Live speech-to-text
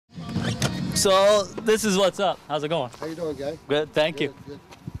So this is what's up. How's it going? How you doing, guy? Good, thank you. Good.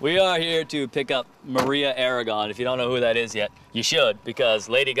 We are here to pick up Maria Aragon. If you don't know who that is yet, you should, because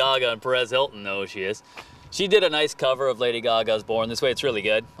Lady Gaga and Perez Hilton know who she is. She did a nice cover of Lady Gaga's Born This Way. It's really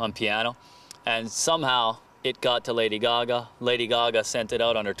good on piano. And somehow it got to Lady Gaga. Lady Gaga sent it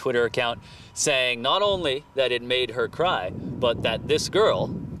out on her Twitter account saying not only that it made her cry, but that this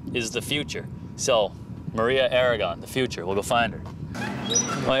girl is the future. So, Maria Aragon, the future. We'll go find her.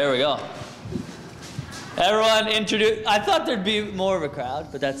 Oh, here we go. Everyone introduce. I thought there'd be more of a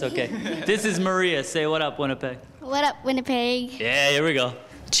crowd, but that's okay. This is Maria. Say what up, Winnipeg. What up, Winnipeg? Yeah, here we go.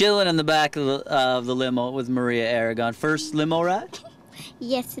 Chilling in the back of the limo with Maria Aragon. First limo ride?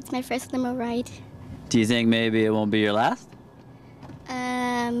 Yes, it's my first limo ride. Do you think maybe it won't be your last?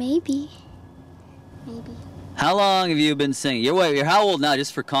 Maybe. Maybe. How long have you been singing? You're how old now,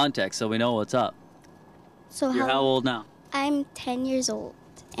 just for context, so we know what's up? So You're how old now? I'm 10 years old,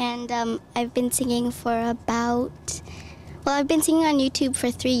 and I've been singing for about, well, I've been singing on YouTube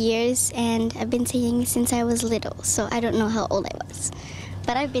for 3 years, and I've been singing since I was little, so I don't know how old I was.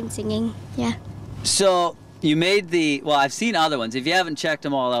 But I've been singing, yeah. So you made well, I've seen other ones. If you haven't checked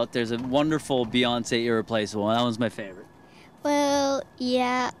them all out, there's a wonderful Beyonce Irreplaceable, and that one's my favorite. Well,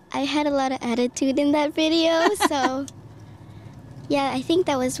 yeah, I had a lot of attitude in that video, so yeah, I think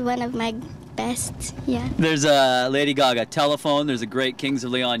that was one of my best, yeah. There's a Lady Gaga Telephone, there's a great Kings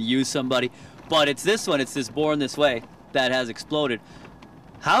of Leon, Use Somebody, but it's this one, it's this Born This Way that has exploded.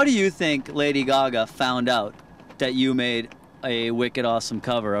 How do you think Lady Gaga found out that you made a wicked awesome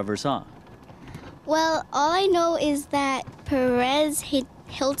cover of her song? Well, all I know is that Perez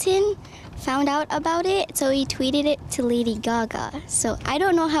Hilton found out about it, so he tweeted it to Lady Gaga. So I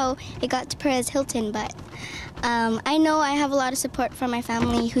don't know how it got to Perez Hilton, but I know I have a lot of support from my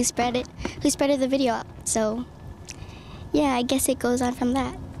family who spreaded the video out. So yeah, I guess it goes on from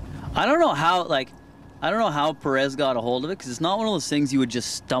that. I don't know how Perez got a hold of it, because it's not one of those things you would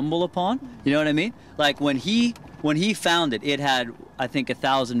just stumble upon. You know what I mean? Like when he found it, it had, I think,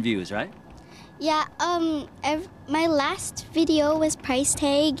 1,000 views, right? Yeah, my last video was Price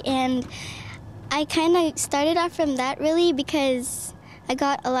Tag, and I kind of started off from that, really, because I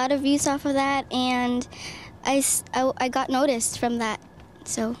got a lot of views off of that, and I got noticed from that,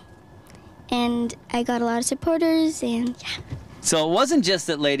 so, and I got a lot of supporters, and yeah. So it wasn't just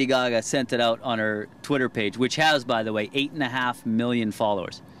that Lady Gaga sent it out on her Twitter page, which has, by the way, 8.5 million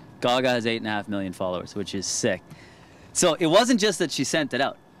followers. Gaga has 8.5 million followers, which is sick. So it wasn't just that she sent it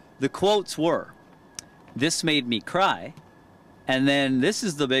out. The quotes were, "This made me cry," and then this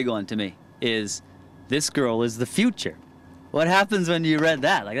is the big one to me, is, "This girl is the future." What happens when you read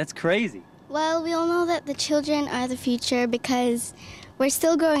that? Like, that's crazy. Well, we all know that the children are the future because we're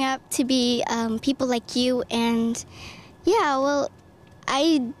still growing up to be people like you, and yeah, well,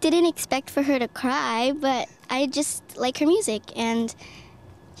 I didn't expect for her to cry, but I just like her music, and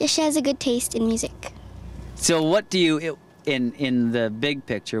yeah, she has a good taste in music. So what do you, in the big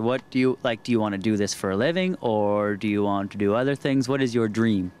picture, what do you like? Do you want to do this for a living, or do you want to do other things? What is your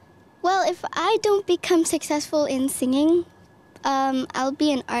dream? Well, if I don't become successful in singing, I'll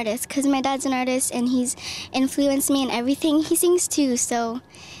be an artist, because my dad's an artist and he's influenced me in everything. He sings too, so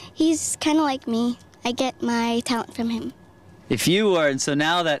he's kind of like me. I get my talent from him. If you were, and so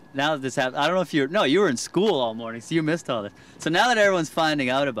now that this happened, I don't know if you were in school all morning, so you missed all this. So now that everyone's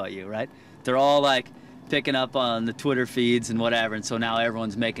finding out about you, right? They're all like picking up on the Twitter feeds and whatever, and so now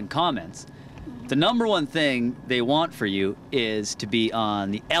everyone's making comments. The number one thing they want for you is to be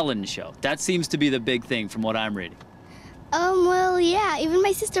on the Ellen Show. That seems to be the big thing from what I'm reading. Well, yeah, even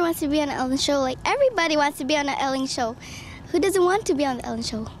my sister wants to be on the Ellen Show. Like, everybody wants to be on the Ellen Show. Who doesn't want to be on the Ellen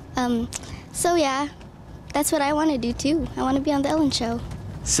Show? So yeah, that's what I want to do too. I want to be on the Ellen Show.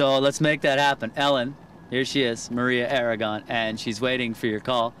 So let's make that happen. Ellen, here she is, Maria Aragon, and she's waiting for your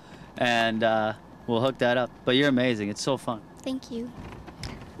call, and we'll hook that up. But you're amazing. It's so fun. Thank you.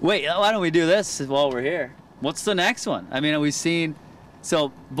 Wait, why don't we do this while we're here? What's the next one? I mean, we've seen,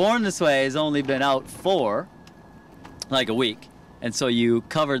 so Born This Way has only been out for like a week, and so you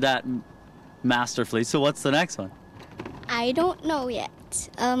covered that masterfully. So what's the next one? I don't know yet.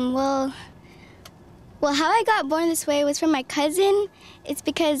 Well, how I got Born This Way was from my cousin. It's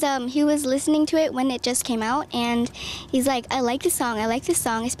because he was listening to it when it just came out, and he's like, I like this song,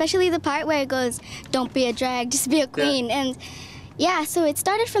 especially the part where it goes, "Don't be a drag, just be a queen." Yeah. And yeah, so it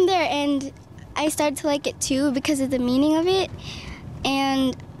started from there, and I started to like it too because of the meaning of it.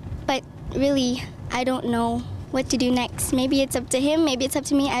 But really, I don't know what to do next. Maybe it's up to him, maybe it's up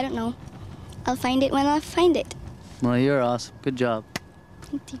to me, I don't know. I'll find it when I find it. Well, you're awesome. Good job.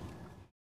 Thank you.